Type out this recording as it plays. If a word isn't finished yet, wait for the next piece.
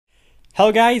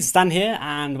Hello guys, Stan here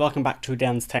and welcome back to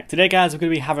Dan's Tech. Today guys, we're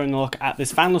going to be having a look at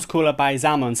this fanless cooler by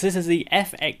Zalman. So this is the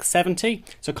FX70,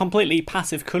 so completely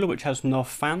passive cooler which has no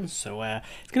fans, so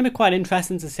it's going to be quite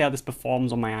interesting to see how this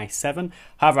performs on my i7.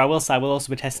 However, I will say I will also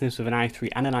be testing this with an i3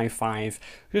 and an i5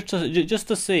 just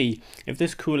to see if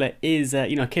this cooler is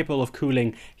capable of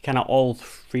cooling kind of all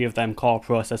three of them core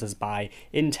processors by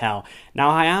Intel. Now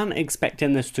I am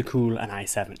expecting this to cool an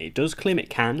i7. It does claim it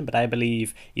can, but I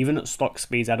believe even at stock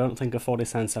speeds I don't think a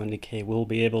 4770K will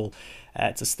be able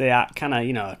to stay at kind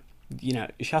of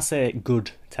shall I say good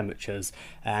temperatures.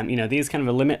 These kind of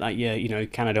a limit that you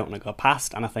kind of don't want to go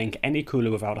past, and I think any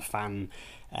cooler without a fan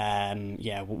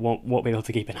won't be able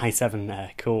to keep an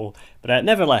i7 cool. But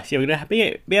nevertheless, we're going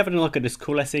to be having a look at this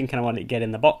cooler, seeing kind of what it get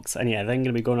in the box, and then going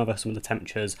to be going over some of the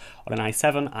temperatures on an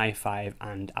i7, i5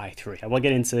 and i3. I will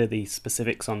get into the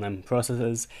specifics on them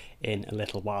processors in a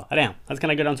little while. Anyhow, let's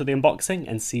kind of get on to the unboxing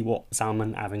and see what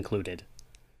Zalman have included.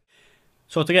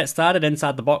 So to get started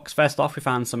inside the box, first off we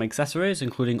found some accessories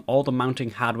including all the mounting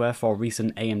hardware for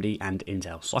recent AMD and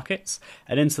Intel sockets,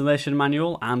 an installation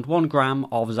manual and 1 gram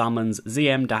of Zalman's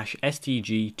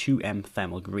ZM-STG2M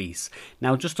thermal grease.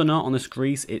 Now just a note on this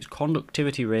grease, its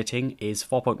conductivity rating is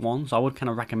 4.1, so I would kind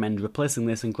of recommend replacing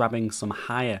this and grabbing some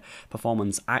higher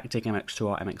performance Arctic MX2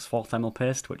 or MX4 thermal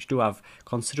paste, which do have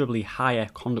considerably higher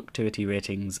conductivity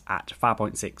ratings at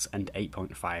 5.6 and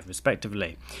 8.5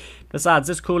 respectively. Besides,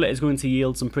 this cooler is going to yield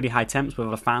some pretty high temps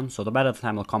with a fan, so the better the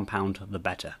thermal compound, the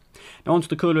better. Now onto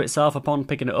the cooler itself, upon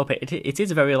picking it up, it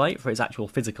is very light for its actual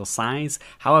physical size,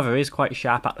 however it is quite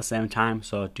sharp at the same time,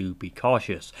 so do be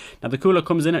cautious. Now the cooler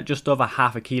comes in at just over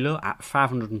half a kilo at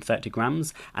 530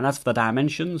 grams, and as for the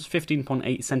dimensions,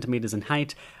 15.8 centimeters in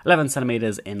height, 11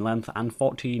 centimeters in length, and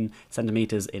 14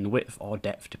 centimeters in width or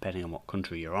depth, depending on what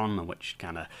country you're on and which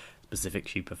kind of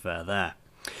specifics you prefer there.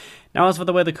 Now as for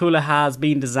the way the cooler has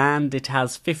been designed, it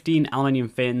has 15 aluminium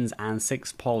fins and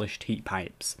 6 polished heat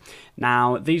pipes.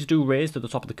 Now these do raise to the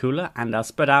top of the cooler and are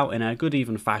spread out in a good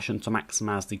even fashion to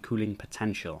maximise the cooling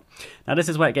potential. Now this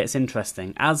is where it gets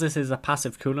interesting, as this is a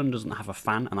passive cooler and doesn't have a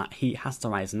fan and that heat has to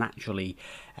rise naturally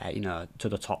to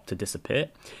the top to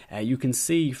dissipate. You can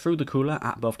see through the cooler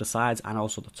at both the sides and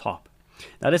also the top.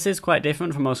 Now this is quite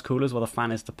different from most coolers where the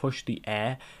fan is to push the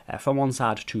air from one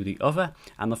side to the other,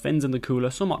 and the fins in the cooler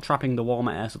somewhat trapping the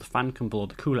warmer air so the fan can blow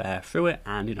the cooler air through it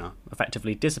and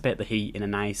effectively dissipate the heat in a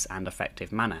nice and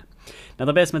effective manner. Now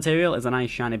the base material is a nice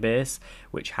shiny base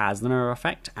which has the mirror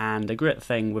effect, and a great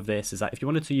thing with this is that if you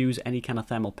wanted to use any kind of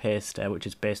thermal paste which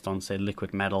is based on say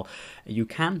liquid metal, you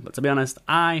can, but to be honest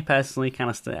I personally kind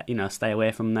of stay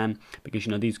away from them because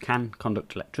these can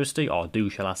conduct electricity, or do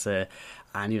shall I say,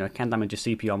 and can damage your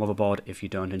CPU or motherboard if you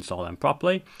don't install them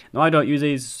properly. Now I don't use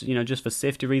these just for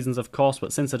safety reasons of course,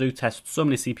 but since I do test so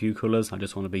many CPU coolers I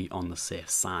just want to be on the safe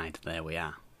side. There we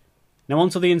are. Now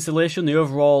onto the installation. The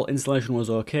overall installation was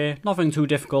okay, nothing too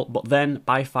difficult, but then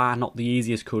by far not the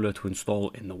easiest cooler to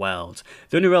install in the world.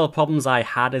 The only real problems I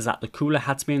had is that the cooler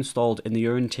had to be installed in the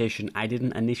orientation I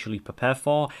didn't initially prepare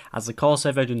for, as the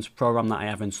Corsair Versions program that I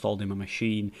have installed in my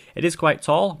machine, it is quite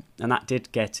tall and that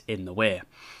did get in the way.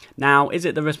 Now, is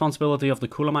it the responsibility of the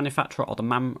cooler manufacturer or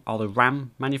the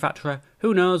RAM manufacturer?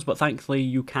 Who knows, but thankfully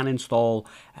you can install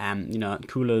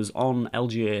coolers on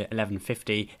LGA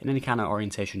 1150 in any kind of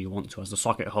orientation you want to, as the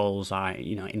socket holes are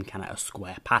in kind of a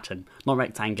square pattern, not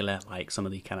rectangular like some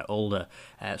of the kind of older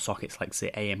sockets like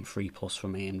say AM3 Plus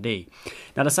from AMD.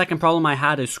 Now the second problem I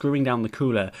had is screwing down the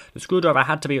cooler. The screwdriver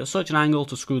had to be at such an angle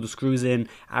to screw the screws in.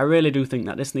 I really do think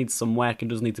that this needs some work and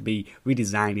does need to be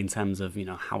redesigned in terms of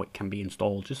how it can be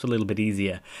installed just a little bit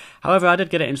easier. However, I did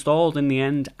get it installed in the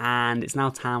end, and it's now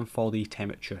time for the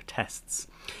temperature tests.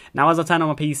 Now as I turned on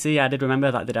my PC, I did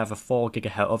remember that I did have a 4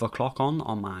 GHz overclock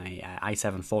on my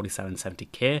i7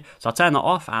 4770K, so I turned that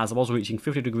off as I was reaching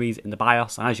 50 degrees in the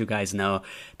BIOS, and as you guys know,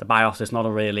 the BIOS is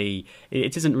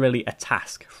it isn't really a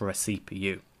task for a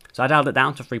CPU. So I dialed it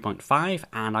down to 3.5,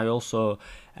 and I also,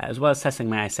 as well as testing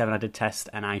my i7, I did test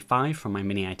an i5 from my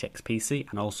mini ITX PC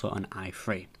and also an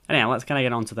i3. Anyhow, let's kind of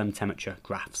get on to them temperature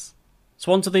graphs.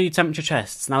 So on to the temperature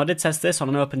tests. Now I did test this on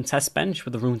an open test bench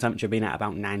with the room temperature being at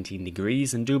about 19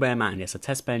 degrees, and do bear in mind, yes, a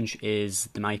test bench is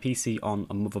my PC on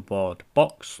a motherboard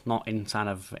box, not inside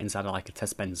of like a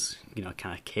test bench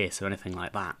kind of case or anything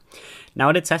like that. Now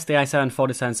I did test the i7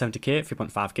 4770K at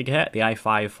 3.5 GHz, the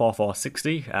i5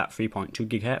 4460 at 3.2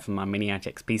 GHz from my mini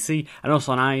ITX PC, and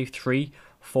also an i3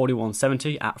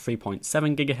 4170 at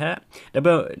 3.7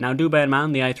 GHz. Now do bear in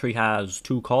mind the i3 has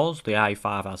 2 cores, the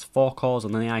i5 has 4 cores,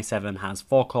 and then the i7 has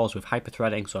 4 cores with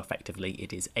hyperthreading, so effectively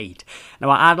it is 8. Now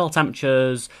our idle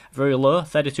temperatures very low,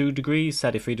 32 degrees,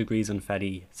 33 degrees and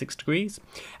 36 degrees.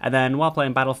 And then while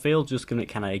playing Battlefield, just giving it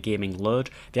kind of a gaming load,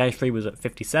 the i3 was at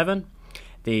 57.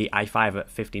 The i5 at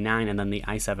 59, and then the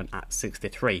i7 at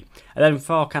 63. And then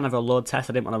for kind of a load test,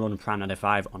 I didn't want to run Prime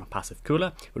 95 on a passive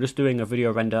cooler. We're just doing a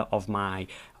video render of my,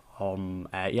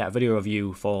 video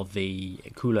review for the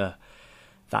cooler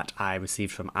that I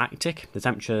received from Arctic. The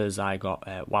temperatures I got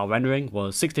while rendering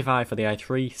was 65 for the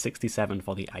i3, 67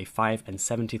 for the i5, and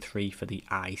 73 for the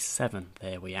i7.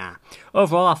 There we are.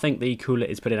 Overall, I think the cooler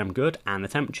is pretty damn good, and the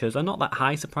temperatures are not that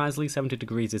high, surprisingly. 70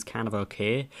 degrees is kind of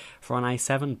okay for an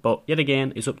i7, but yet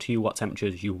again, it's up to you what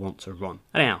temperatures you want to run.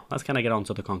 Anyhow, let's kind of get on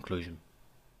to the conclusion.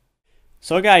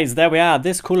 So guys, there we are.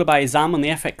 This cooler by Zalman, the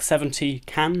FX70,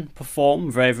 can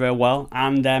perform very, very well,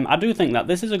 and I do think that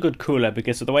this is a good cooler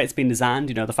because of the way it's been designed,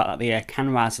 you know, the fact that the air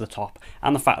can rise to the top,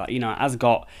 and the fact that, you know, it has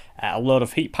got a load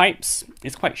of heat pipes.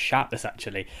 It's quite sharp, this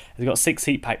actually. It's got 6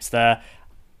 heat pipes there.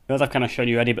 I've kind of shown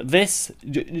you already, but this,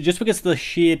 just because of the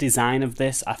sheer design of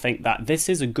this, I think that this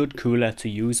is a good cooler to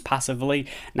use passively.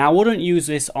 Now, I wouldn't use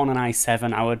this on an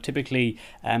i7. I would typically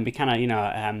be kind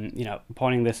of,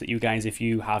 pointing this at you guys if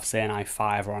you have, say, an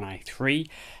i5 or an i3.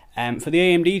 For the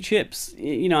AMD chips,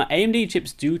 you know, AMD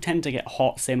chips do tend to get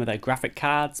hot, same with their graphic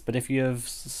cards, but if you've,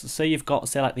 say you've got,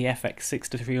 say, like the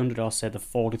FX6300 or, say, the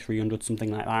 4300,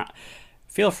 something like that,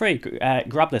 feel free,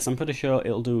 grab this. I'm pretty sure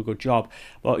it'll do a good job.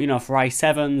 But, you know, for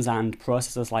i7s and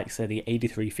processors like, say, the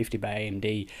 8350 by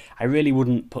AMD, I really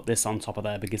wouldn't put this on top of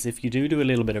there, because if you do a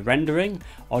little bit of rendering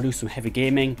or do some heavy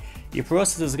gaming, your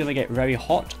processor is going to get very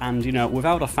hot, and, you know,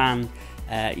 without a fan,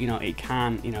 it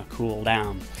can, cool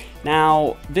down.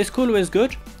 Now, this cooler is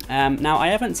good. Now, I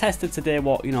haven't tested today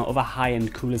what, other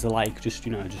high-end coolers are like, just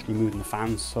removing the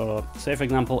fans. So, say for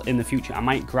example, in the future, I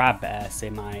might grab, say,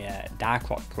 my Dark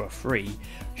Rock Pro 3,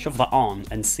 shove that on,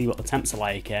 and see what the temps are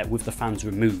like with the fans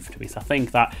removed. Because I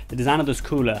think that the design of this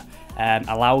cooler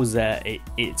allows it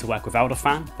to work without a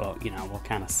fan, but, we'll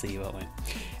kind of see, won't we?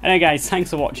 Anyway, guys,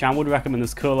 thanks for watching. I would recommend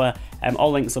this cooler.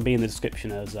 All links will be in the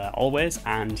description as always.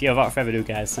 And yeah, without further ado,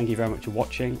 guys, thank you very much for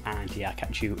watching, and yeah, I'll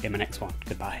catch you in my next one.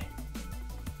 Goodbye.